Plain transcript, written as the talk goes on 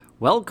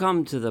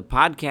Welcome to the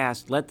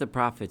podcast, Let the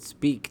Prophet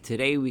Speak.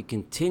 Today we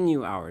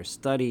continue our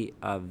study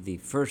of the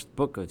first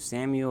book of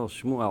Samuel,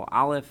 Shmuel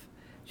Aleph,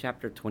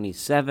 chapter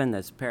 27,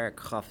 that's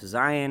Perek Chaf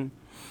Zayin.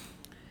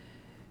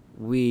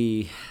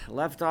 We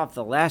left off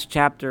the last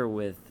chapter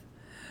with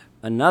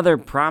another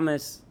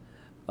promise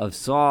of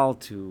Saul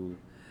to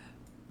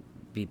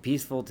be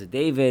peaceful to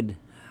David,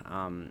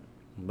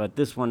 but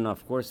this one,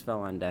 of course, fell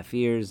on deaf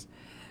ears.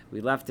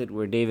 We left it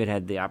where David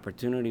had the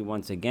opportunity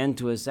once again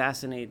to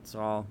assassinate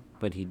Saul,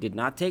 but he did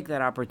not take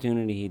that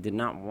opportunity. He did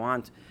not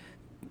want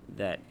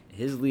that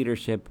his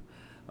leadership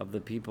of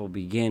the people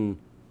begin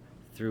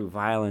through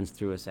violence,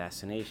 through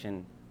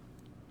assassination.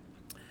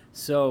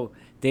 So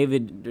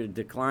David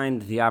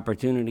declined the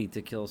opportunity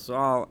to kill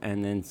Saul,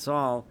 and then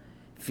Saul,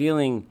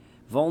 feeling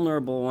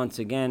vulnerable once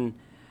again,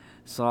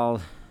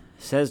 Saul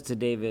says to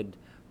David,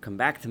 "Come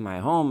back to my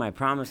home, I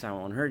promise I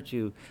won't hurt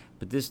you."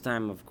 But this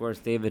time, of course,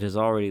 David has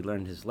already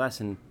learned his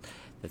lesson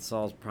that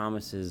Saul's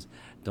promises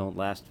don't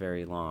last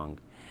very long.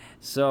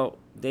 So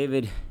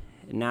David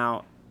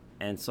now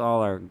and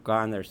Saul are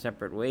gone their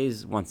separate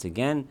ways once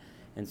again,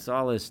 and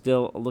Saul is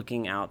still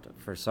looking out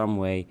for some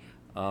way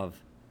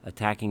of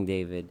attacking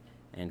David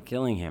and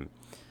killing him.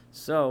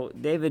 So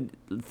David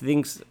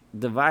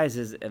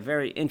devises a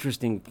very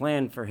interesting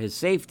plan for his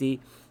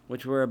safety,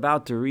 which we're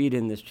about to read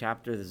in this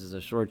chapter. This is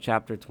a short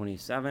chapter,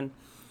 27.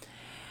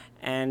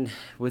 And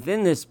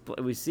within this,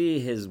 we see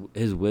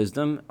his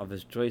wisdom of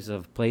his choice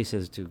of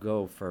places to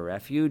go for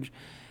refuge.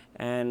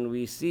 And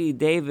we see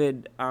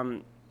David,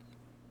 in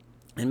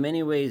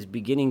many ways,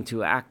 beginning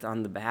to act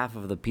on the behalf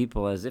of the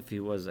people as if he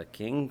was a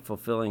king,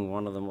 fulfilling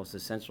one of the most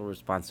essential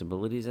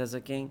responsibilities as a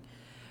king.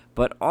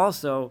 But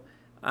also,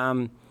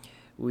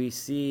 we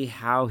see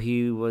how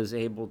he was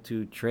able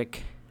to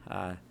trick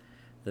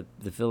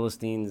the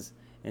Philistines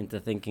into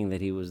thinking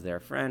that he was their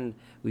friend.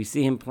 We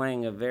see him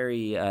playing a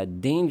very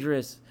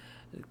dangerous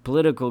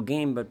political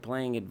game, but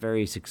playing it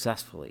very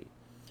successfully.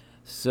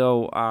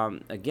 So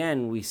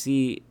again, we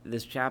see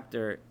this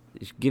chapter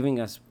giving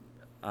us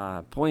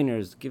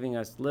pointers, giving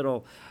us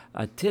little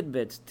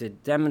tidbits to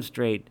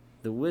demonstrate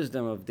the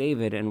wisdom of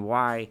David and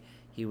why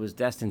he was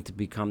destined to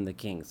become the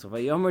king. So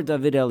Vayomer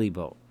David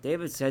Elibo,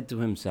 David said to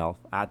himself,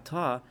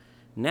 Ata,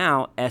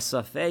 now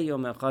esafeh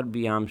yom echad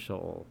biyam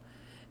Shaul.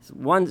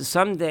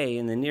 Someday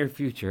in the near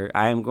future,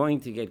 I am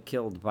going to get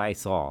killed by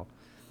Saul.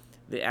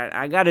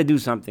 I got to do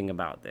something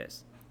about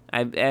this.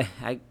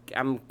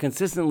 I'm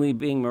consistently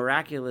being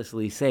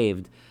miraculously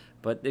saved,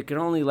 but it can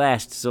only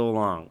last so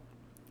long.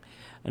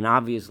 An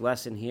obvious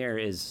lesson here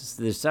is,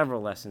 there's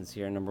several lessons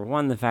here. Number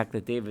one, the fact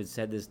that David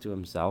said this to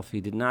himself.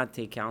 He did not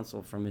take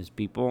counsel from his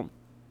people.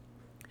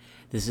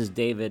 This is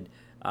David,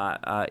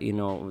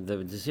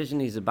 the decision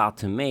he's about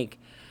to make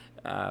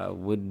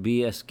would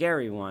be a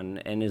scary one,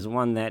 and is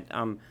one that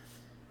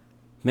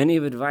many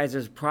of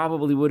advisors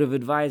probably would have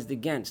advised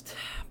against.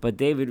 But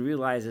David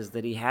realizes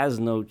that he has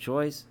no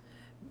choice,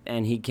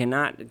 and he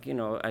cannot,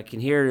 I can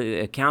hear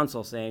a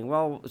counsel saying,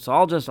 well,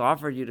 Saul just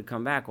offered you to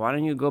come back. Why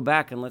don't you go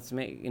back and let's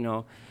make,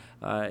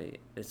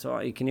 so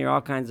you can hear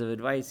all kinds of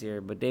advice here,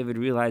 but David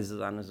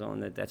realizes on his own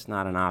that that's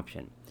not an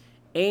option.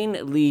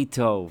 Ein li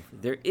tov.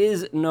 There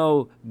is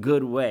no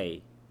good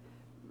way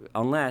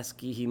unless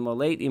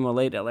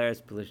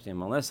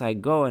unless I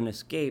go and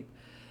escape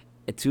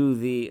to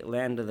the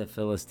land of the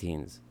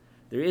Philistines.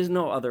 There is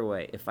no other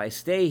way. If I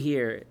stay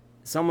here,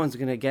 someone's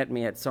going to get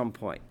me at some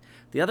point.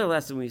 The other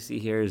lesson we see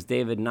here is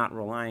David not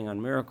relying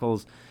on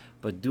miracles,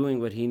 but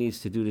doing what he needs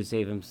to do to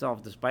save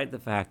himself, despite the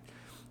fact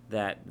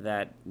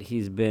that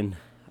he's been,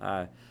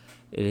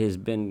 it has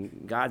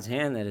been God's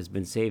hand that has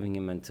been saving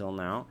him until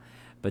now.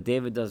 But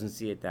David doesn't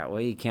see it that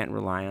way. He can't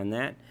rely on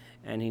that,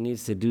 and he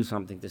needs to do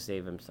something to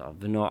save himself.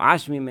 V'no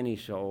ashmi meni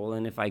Shaul,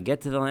 and if I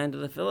get to the land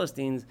of the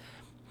Philistines,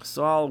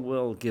 Saul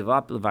will give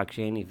up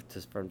Levaksheni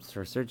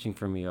for searching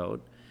for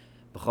Meod,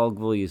 B'chol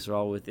Gvul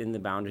Yisrael, within the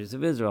boundaries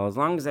of Israel. As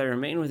long as I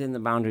remain within the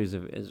boundaries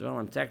of Israel,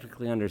 I'm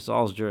technically under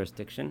Saul's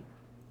jurisdiction,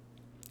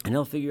 and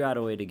he'll figure out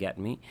a way to get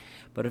me.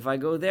 But if I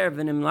go there,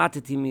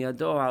 V'nimlatati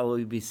miyado, I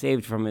will be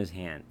saved from his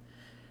hand.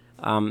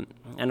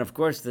 And of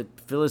course, the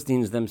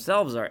Philistines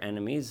themselves are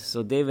enemies,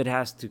 so David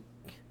has to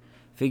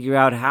figure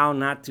out how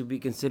not to be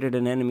considered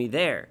an enemy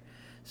there.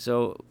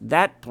 So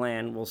that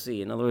plan, we'll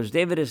see. In other words,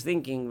 David is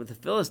thinking, with the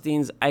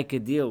Philistines, I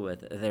could deal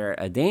with. They're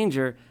a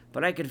danger,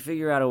 but I could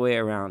figure out a way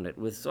around it.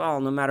 With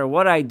Saul, no matter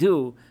what I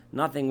do,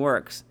 nothing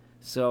works.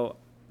 So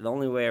the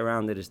only way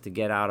around it is to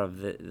get out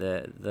of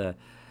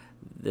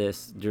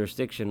this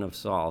jurisdiction of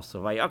Saul.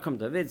 So Vayakam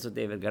David, so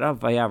David got up,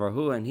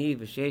 Vayavarhu, and he,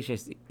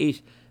 V'sheshes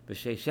ish,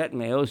 V'sheshet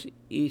me'osh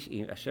ish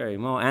asher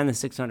imo, and the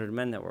 600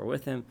 men that were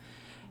with him,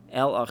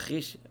 El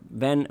Achish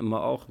ben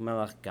Ma'och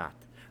melech Gat.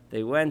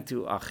 They went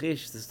to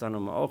Achish, the son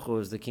of Ma'och, who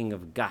was the king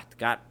of Gat.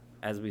 Gat,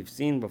 as we've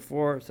seen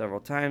before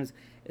several times,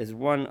 is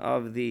one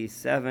of the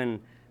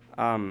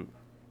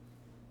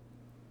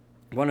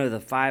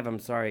five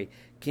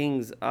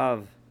kings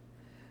of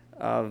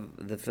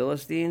the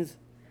Philistines,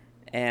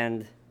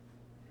 and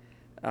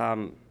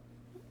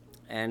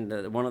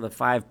one of the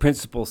five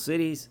principal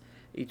cities.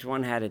 Each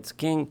one had its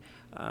king.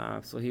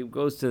 So he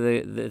goes to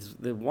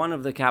the one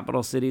of the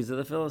capital cities of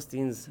the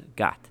Philistines,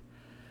 Gat.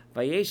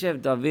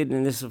 Vayeshev David,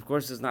 and this of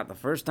course is not the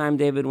first time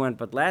David went,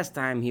 but last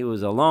time he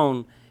was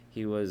alone.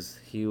 He was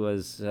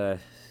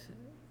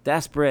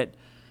desperate,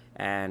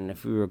 and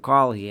if we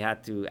recall, he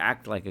had to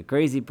act like a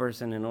crazy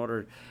person in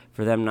order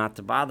for them not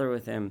to bother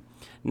with him.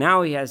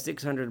 Now he has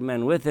 600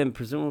 men with him,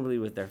 presumably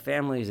with their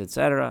families,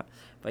 etc.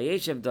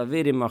 Vayeshev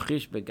David in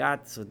Achish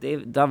begat. So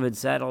David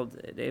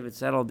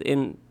settled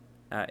in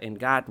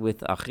Gat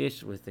with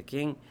Achish, with the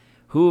king.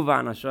 Hu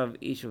v'anashav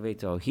ish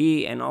uveto.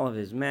 He and all of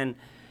his men.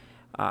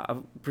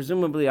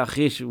 Presumably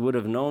Achish would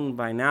have known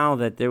by now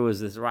that there was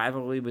this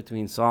rivalry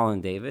between Saul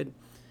and David.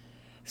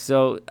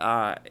 So,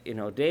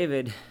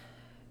 David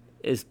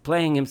is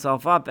playing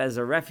himself up as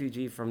a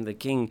refugee from the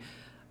king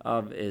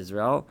of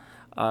Israel.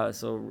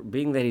 So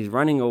being that he's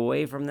running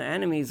away from the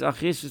enemies,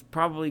 Achish is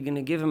probably going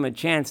to give him a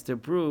chance to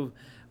prove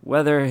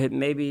whether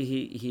maybe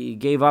he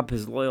gave up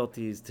his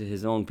loyalties to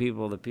his own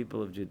people, the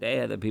people of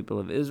Judea, the people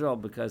of Israel,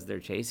 because they're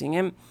chasing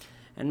him.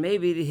 And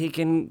maybe he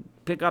can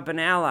pick up an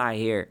ally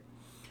here.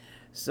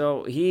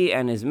 So he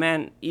and his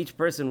men, each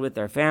person with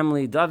their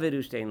family, David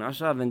Ushtei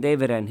Nashav, and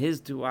David and his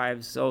 2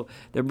 wives. So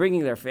they're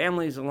bringing their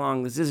families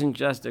along. This isn't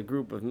just a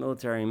group of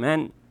military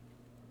men.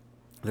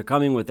 They're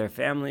coming with their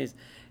families.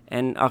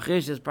 And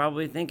Achish is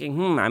probably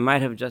thinking, I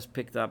might have just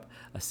picked up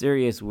a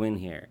serious win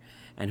here.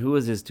 And who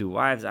is his 2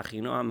 wives?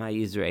 Achinoam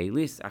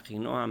HaYisraelis,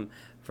 Achinoam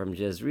from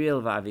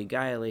Jezreel,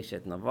 V'Avigail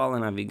Eshet Naval,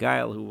 and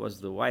Avigail, who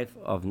was the wife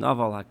of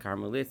Naval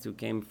HaKarmelit, who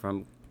came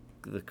from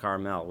the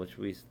Carmel, which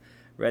we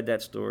read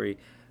that story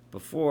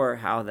before,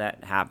 how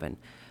that happened.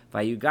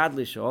 Vayugad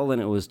l'Shaol,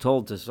 and it was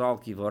told to Saul,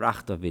 Ki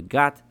vorach David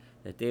Gat,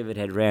 that David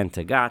had ran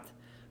to Gat.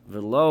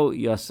 V'lo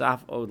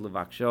Yosaf od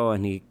levaksho,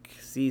 and he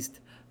ceased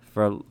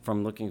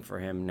from looking for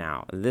him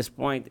now. At this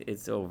point,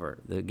 it's over.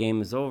 The game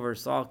is over.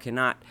 Saul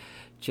cannot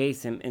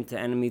chase him into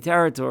enemy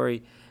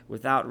territory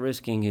without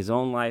risking his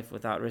own life,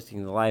 without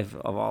risking the life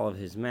of all of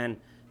his men.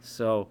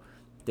 So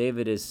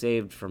David is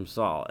saved from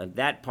Saul. And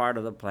that part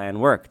of the plan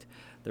worked.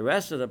 The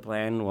rest of the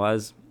plan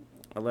was,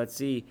 let's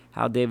see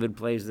how David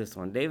plays this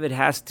one. David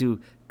has to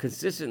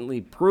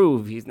consistently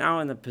prove, he's now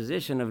in the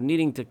position of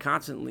needing to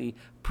constantly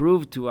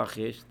prove to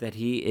Achish that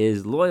he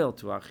is loyal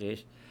to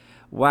Achish,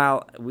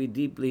 while we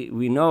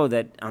know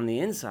that on the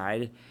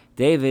inside,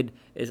 David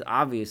is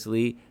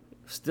obviously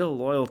still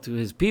loyal to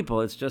his people.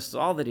 It's just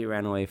Saul that he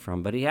ran away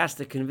from. But he has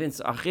to convince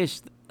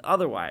Achish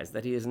otherwise,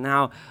 that he is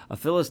now a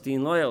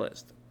Philistine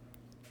loyalist.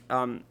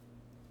 So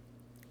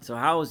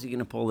how is he going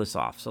to pull this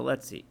off? So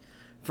let's see.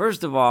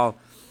 First of all,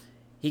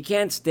 he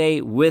can't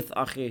stay with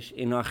Achish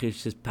in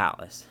Achish's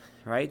palace,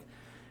 right?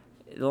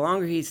 The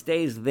longer he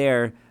stays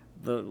there,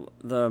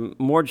 the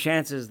more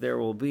chances there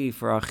will be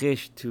for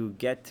Achish to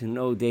get to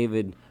know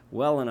David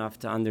well enough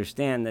to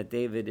understand that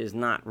David is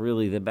not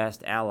really the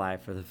best ally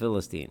for the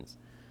Philistines.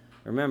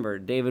 Remember,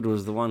 David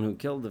was the one who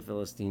killed the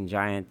Philistine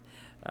giant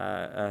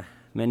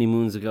many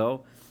moons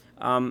ago.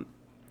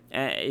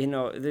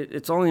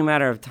 It's only a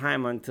matter of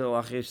time until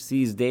Achish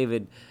sees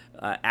David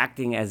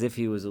acting as if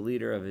he was a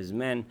leader of his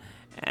men,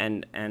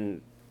 and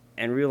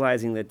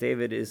realizing that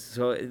David is.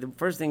 So the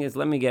first thing is,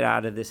 let me get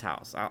out of this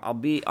house. I'll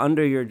be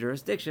under your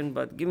jurisdiction,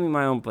 but give me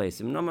my own place.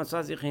 If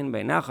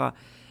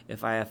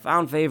I have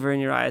found favor in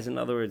your eyes, in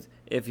other words,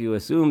 if you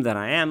assume that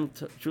I am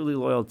truly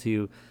loyal to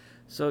you,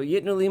 so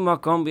yitnu li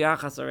makom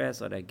bi'achas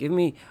arei, give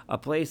me a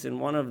place in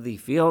one of the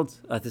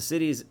fields, the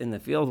cities in the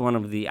field, one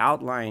of the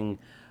outlying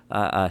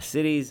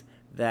cities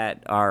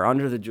that are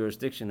under the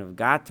jurisdiction of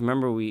Gat.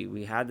 Remember,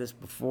 we had this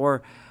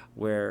before,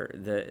 where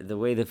the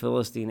way the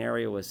Philistine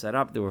area was set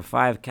up, there were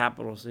 5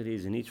 capital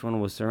cities, and each one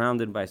was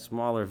surrounded by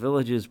smaller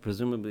villages.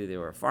 Presumably they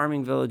were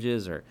farming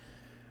villages, or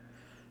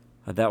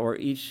that were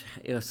each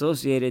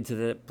associated to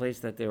the place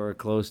that they were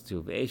close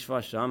to. I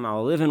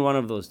will live in one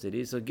of those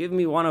cities, so give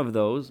me one of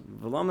those.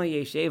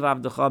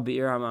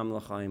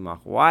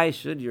 Why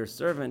should your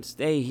servant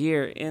stay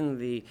here in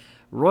the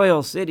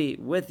royal city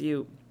with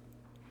you?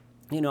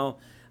 It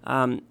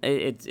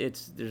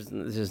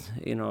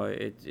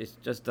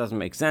just doesn't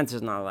make sense.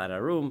 There's not a lot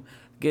of room.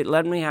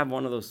 Let me have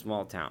one of those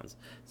small towns.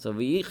 So So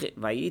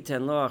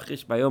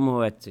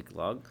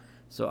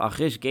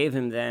Achish gave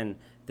him then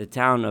the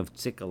town of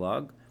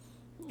Tziklag.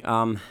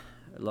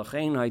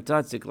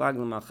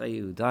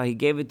 He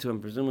gave it to him,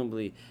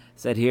 presumably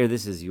said, here,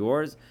 this is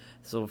yours.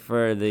 So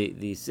for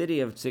the city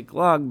of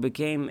Tziklag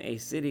became a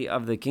city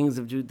of the kings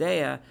of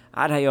Judea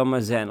ad hayom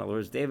hazen. In other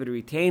words, David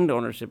retained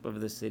ownership of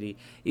the city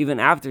even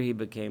after he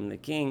became the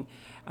king,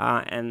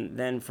 and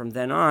then from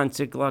then on,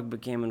 Tziklag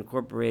became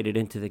incorporated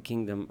into the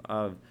kingdom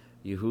of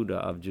Yehuda,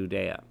 of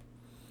Judea.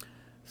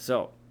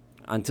 So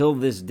until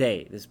this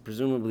day,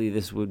 presumably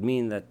this would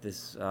mean that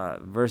this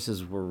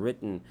verses were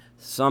written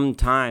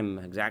sometime.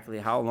 Exactly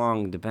how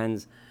long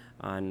depends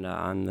on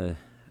a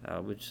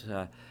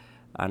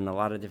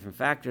lot of different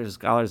factors.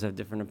 Scholars have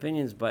different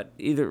opinions, but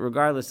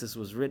regardless, this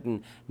was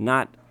written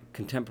not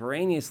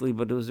contemporaneously,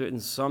 but it was written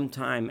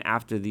sometime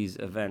after these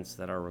events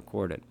that are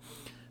recorded.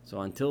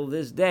 So until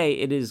this day,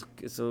 it is.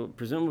 So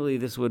presumably,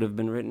 this would have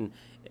been written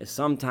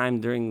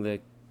sometime during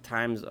the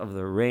times of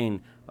the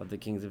reign of the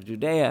kings of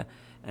Judea,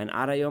 and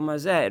Ada Yom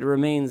Hazeh, it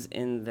remains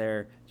in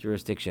their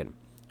jurisdiction.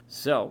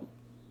 So,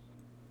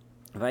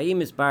 so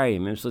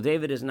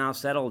David is now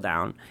settled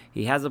down.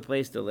 He has a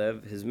place to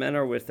live. His men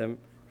are with him.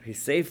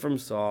 He's safe from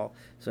Saul.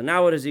 So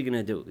now what is he going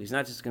to do? He's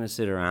not just going to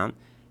sit around.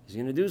 He's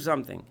going to do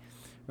something,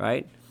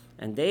 right?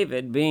 And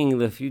David, being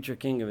the future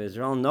king of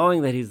Israel,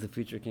 knowing that he's the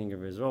future king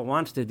of Israel,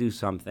 wants to do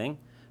something,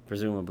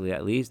 presumably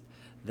at least,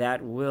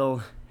 that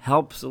will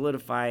help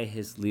solidify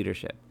his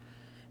leadership.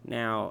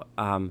 Now,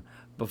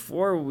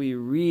 before we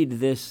read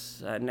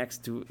this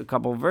next to a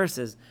couple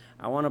verses,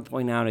 I want to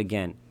point out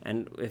again,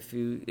 and if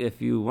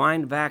you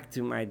wind back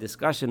to my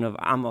discussion of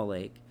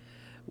Amalek,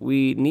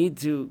 we need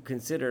to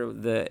consider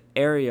the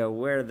area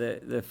where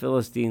the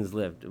Philistines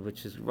lived,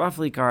 which is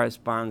roughly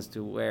corresponds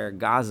to where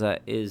Gaza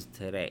is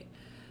today.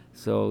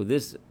 So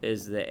this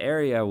is the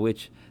area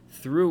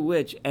through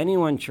which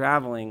anyone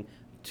traveling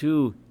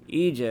to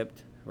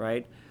Egypt,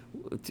 right,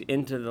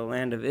 into the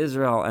land of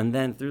Israel, and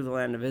then through the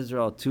land of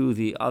Israel to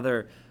the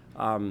other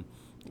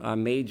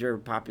major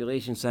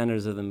population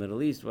centers of the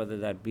Middle East, whether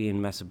that be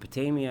in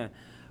Mesopotamia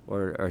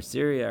or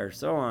Syria or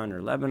so on,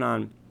 or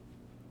Lebanon,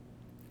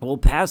 will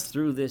pass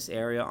through this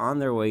area on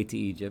their way to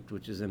Egypt,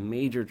 which is a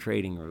major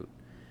trading route.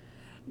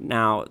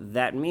 Now,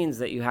 that means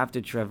that you have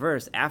to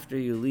traverse, after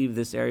you leave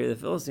this area of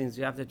the Philistines,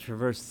 you have to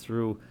traverse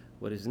through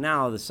what is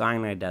now the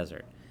Sinai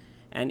Desert.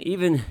 And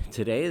even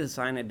today, the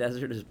Sinai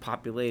Desert is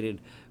populated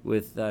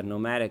with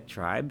nomadic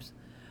tribes,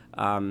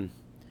 some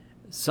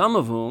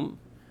of whom,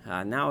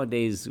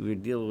 nowadays we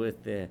deal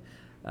with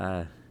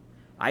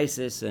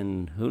ISIS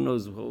and who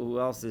knows who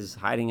else is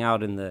hiding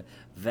out in the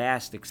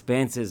vast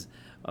expanses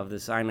of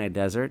the Sinai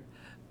Desert.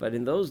 But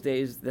in those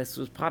days, this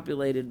was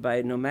populated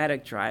by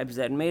nomadic tribes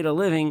that made a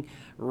living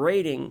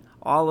raiding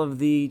all of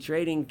the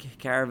trading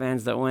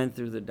caravans that went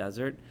through the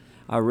desert,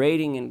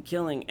 raiding and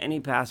killing any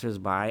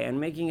passersby, and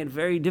making it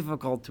very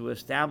difficult to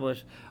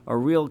establish a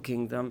real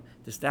kingdom,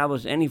 to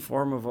establish any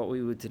form of what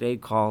we would today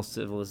call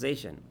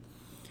civilization.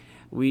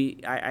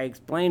 I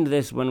explained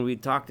this when we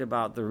talked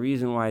about the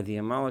reason why the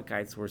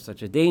Amalekites were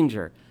such a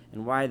danger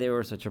and why they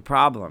were such a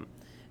problem.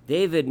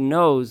 David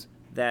knows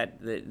that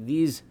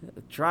these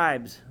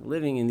tribes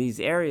living in these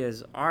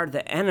areas are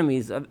the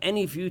enemies of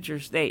any future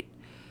state.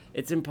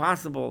 It's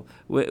impossible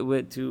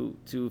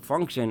to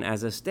function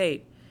as a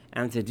state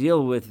and to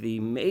deal with the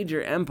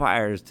major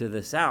empires to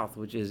the south,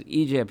 which is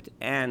Egypt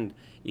and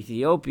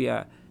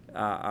Ethiopia,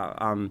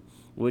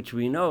 which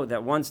we know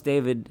that once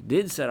David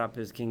did set up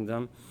his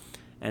kingdom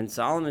and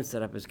Solomon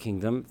set up his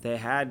kingdom, they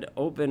had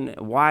open,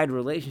 wide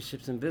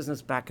relationships and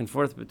business back and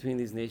forth between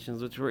these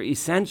nations, which were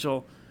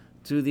essential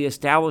to the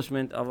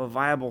establishment of a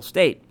viable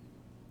state.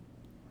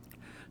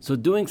 So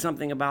doing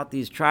something about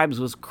these tribes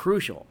was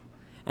crucial,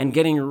 and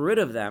getting rid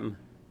of them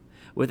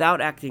without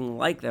acting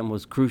like them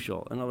was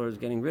crucial. In other words,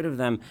 getting rid of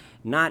them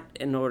not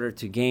in order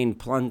to gain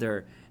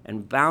plunder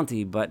and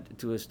bounty, but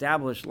to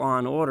establish law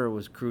and order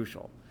was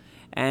crucial.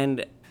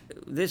 And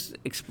this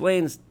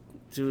explains,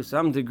 to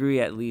some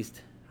degree at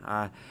least,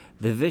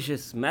 the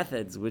vicious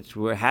methods which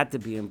had to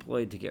be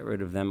employed to get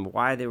rid of them,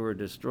 why they were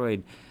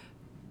destroyed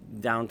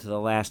down to the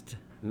last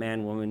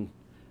man, woman,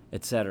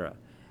 etc.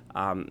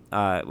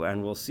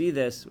 And we'll see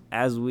this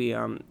as we,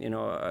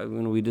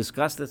 when we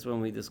discuss this,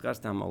 when we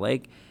discussed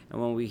Amalek,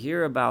 and when we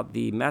hear about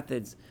the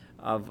methods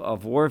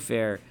of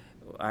warfare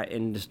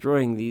in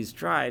destroying these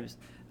tribes,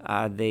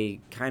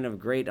 they kind of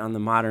grate on the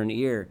modern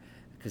ear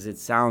because it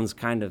sounds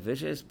kind of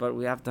vicious, but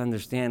we have to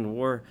understand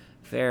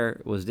warfare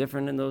was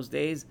different in those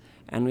days,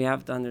 and we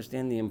have to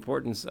understand the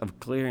importance of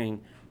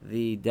clearing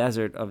the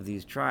desert of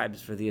these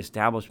tribes for the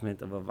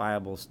establishment of a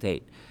viable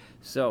state.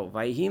 So,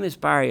 Vayhi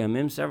Mispar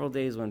Yamim, several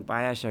days went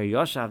by, Asher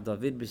Yoshav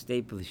David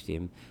b'Stei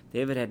Plishtim.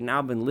 David had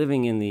now been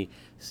living in the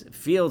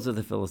fields of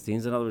the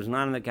Philistines, in other words,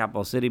 not in the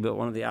capital city, but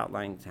one of the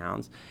outlying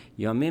towns.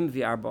 Yamim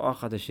v'Arba'ah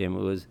Chadashim.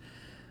 It was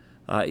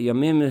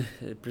Yamim,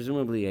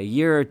 presumably a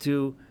year or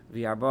two,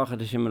 v'Arba'ah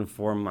Chadashim, in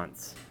 4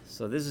 months.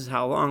 So this is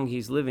how long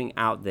he's living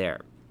out there.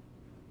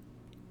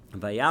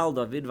 Vayal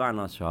David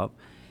v'Anashav,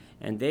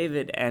 and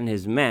David and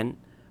his men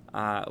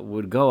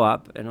would go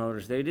up. In other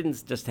words, they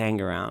didn't just hang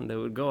around. They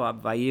would go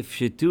up.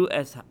 Vayifshitu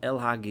es el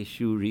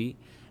ha-Geshuri,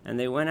 and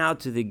they went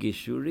out to the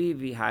Geshuri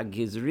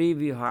v'ha-Gizri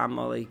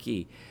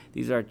v'ha-Amaleki.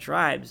 These are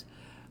tribes.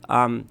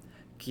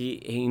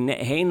 Ki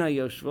heina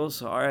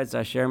yoshvos haaretz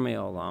asher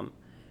me'olam.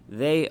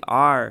 They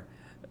are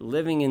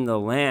living in the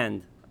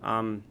land.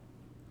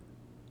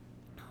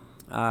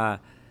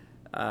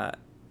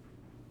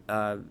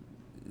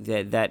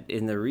 That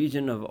in the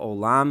region of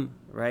Olam,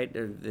 right?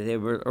 They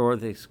were, or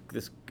this,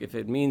 if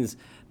it means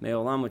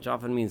Me'olam, which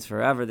often means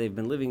forever, they've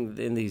been living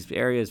in these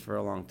areas for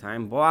a long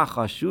time. Boach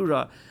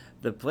Ashura,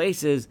 the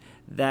places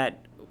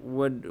that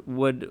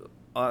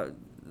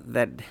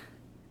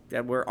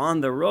that were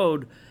on the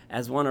road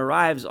as one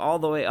arrives, all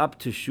the way up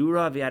to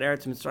Shura, Viad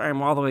Eretz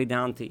Mitzrayim, all the way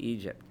down to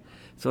Egypt.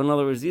 So in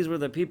other words, these were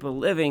the people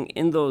living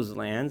in those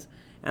lands,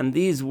 and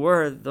these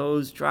were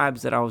those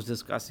tribes that I was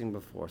discussing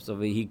before. So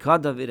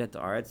V'hikad David et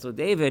Aretz. So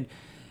David,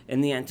 in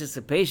the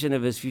anticipation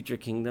of his future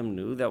kingdom,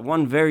 knew that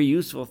one very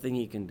useful thing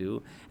he can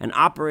do, and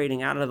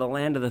operating out of the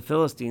land of the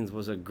Philistines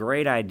was a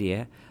great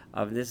idea.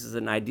 This is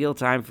an ideal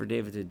time for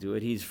David to do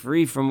it. He's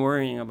free from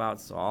worrying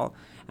about Saul,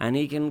 and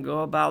he can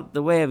go about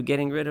the way of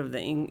getting rid of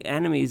the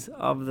enemies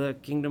of the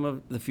kingdom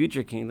of the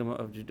future kingdom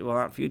of Judea. Well,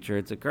 not future;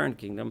 it's a current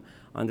kingdom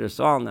under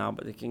Saul now,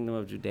 but the kingdom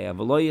of Judea.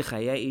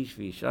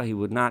 He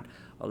would not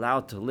allow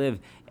to live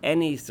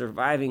any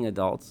surviving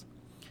adults,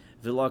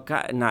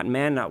 not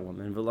man, not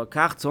woman. And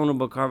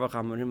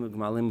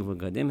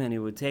he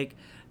would take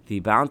the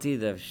bounty,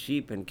 the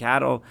sheep and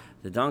cattle,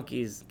 the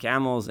donkeys,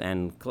 camels,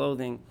 and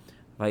clothing.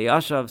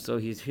 Vayashav, so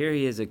he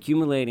is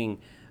accumulating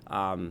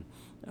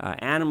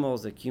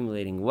animals,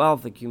 accumulating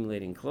wealth,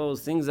 accumulating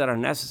clothes, things that are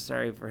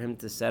necessary for him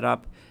to set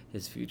up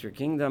his future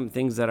kingdom,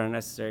 things that are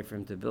necessary for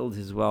him to build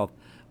his wealth.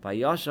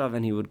 Vayashav,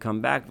 and he would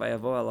come back.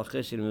 Vayavo al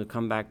Achish, and he would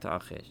come back to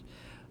Achish.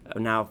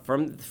 Now,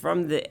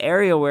 from the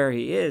area where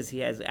he is, he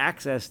has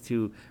access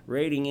to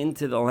raiding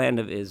into the land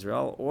of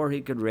Israel, or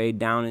he could raid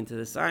down into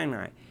the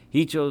Sinai.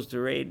 He chose to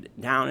raid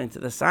down into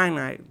the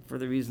Sinai for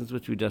the reasons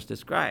which we just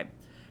described.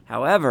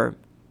 However,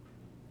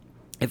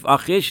 if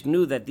Achish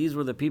knew that these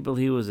were the people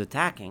he was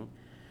attacking,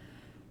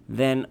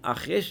 then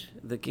Achish,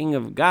 the king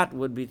of Gat,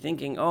 would be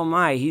thinking, oh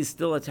my, he's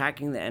still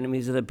attacking the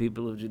enemies of the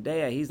people of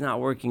Judea. He's not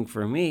working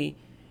for me.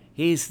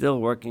 He's still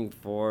working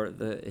for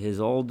his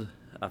old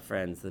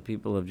friends, the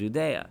people of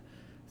Judea.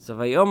 So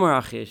Vayomer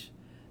Achish,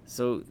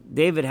 so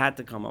David had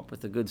to come up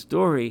with a good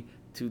story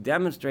to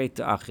demonstrate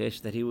to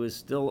Achish that he was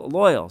still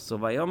loyal. So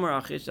Vayomer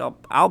Achish al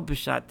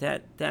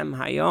b'shatem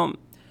hayom.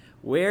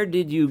 Where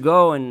did you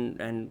go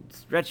and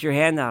stretch your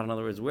hand out? In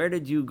other words, where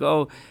did you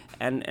go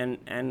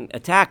and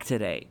attack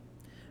today?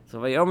 So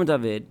Vayomer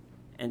David,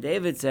 and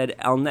David said,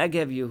 Al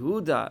Negev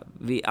Yehuda,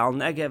 vi Al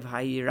Negev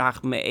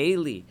Hayirach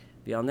Me'eli,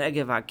 vi Al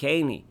Negev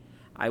Hakeni.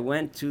 I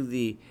went to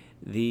the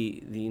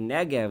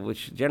Negev,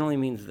 which generally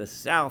means the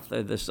south,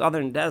 or the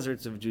southern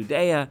deserts of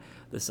Judea,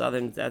 the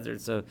southern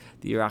deserts of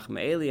the Yerach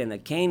Me'eli and the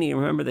Keni.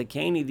 Remember, the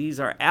Keni, these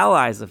are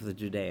allies of the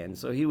Judeans.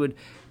 So he would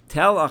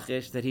tell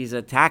Achish that he's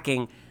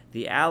attacking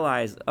the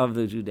allies of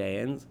the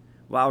Judeans,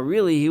 while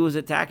really he was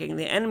attacking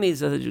the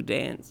enemies of the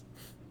Judeans.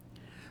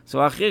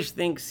 So Achish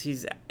thinks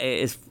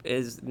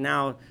is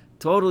now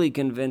totally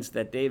convinced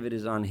that David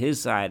is on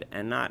his side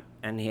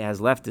and he has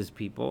left his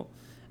people.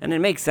 And it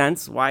makes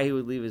sense why he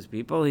would leave his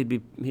people. He'd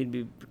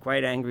be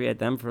quite angry at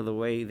them for the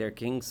way their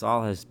king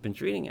Saul has been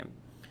treating him.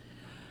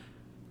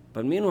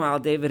 But meanwhile,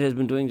 David has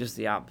been doing just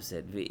the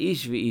opposite.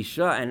 V'ish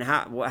v'isha, and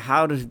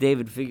how does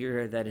David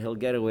figure that he'll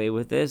get away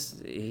with this?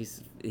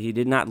 He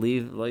did not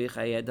leave Lo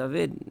Yichayeh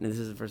David. This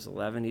is verse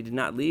 11. He did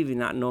not leave, he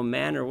not no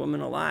man or woman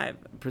alive.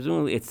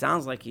 Presumably, it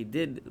sounds like he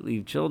did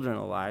leave children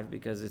alive,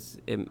 because it's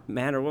a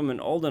man or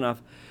woman old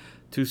enough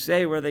to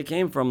say where they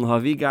came from.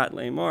 Havigat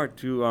Lemor,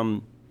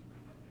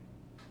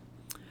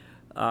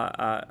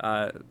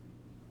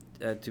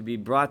 to be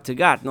brought to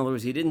Gat. In other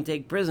words, he didn't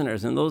take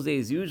prisoners. In those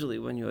days, usually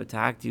when you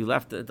attacked, you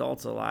left the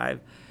adults alive,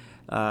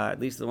 at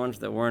least the ones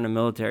that weren't a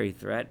military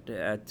threat,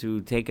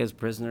 to take as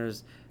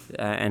prisoners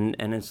and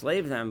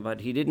enslave them.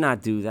 But he did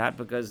not do that,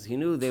 because he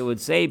knew they would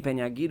say, Pen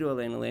yagidu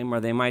aleinu le'emar, or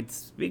they might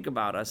speak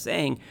about us,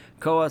 saying,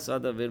 Ko asa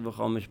David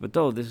v'chol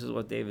mishpato. This is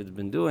what David's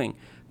been doing.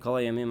 Kol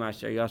hayamim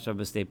asher yashav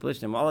b'stei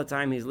plishtim. All the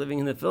time he's living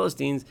in the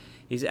Philistines,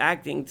 he's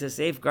acting to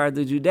safeguard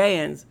the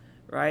Judeans,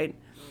 right?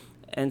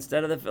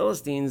 Instead of the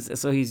Philistines.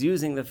 So he's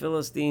using the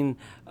Philistine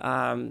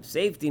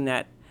safety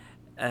net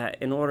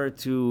in order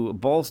to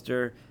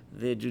bolster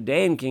the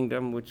Judean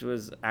kingdom, which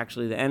was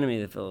actually the enemy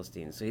of the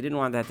Philistines. So he didn't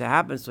want that to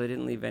happen, so he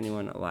didn't leave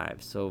anyone alive.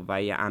 So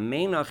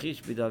Vaya'amein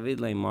Achish b'David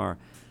leimar,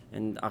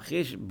 and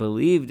Achish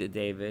believed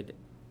David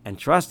and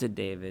trusted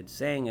David,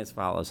 saying as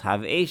follows: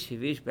 Hav'esh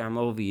hivish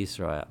b'amo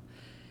v'Yisrael.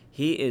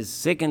 He is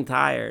sick and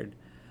tired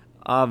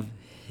of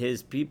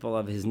his people,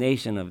 of his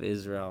nation of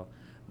Israel.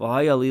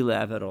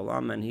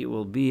 And he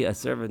will be a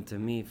servant to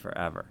me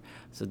forever.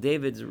 So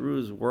David's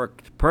ruse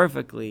worked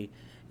perfectly,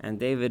 and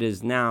David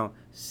is now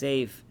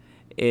safe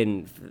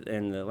in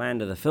the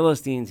land of the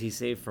Philistines. He's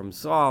safe from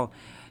Saul.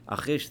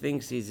 Achish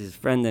thinks he's his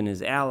friend and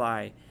his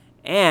ally,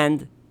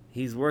 and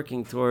he's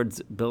working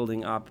towards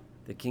building up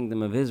the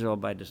kingdom of Israel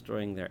by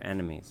destroying their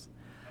enemies.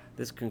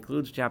 This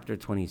concludes chapter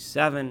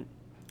 27.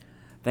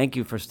 Thank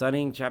you for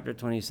studying chapter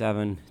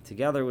 27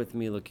 together with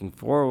me. Looking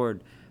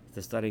forward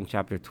to studying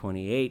chapter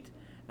 28.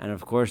 And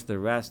of course, the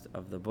rest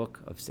of the book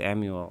of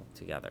Samuel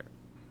together.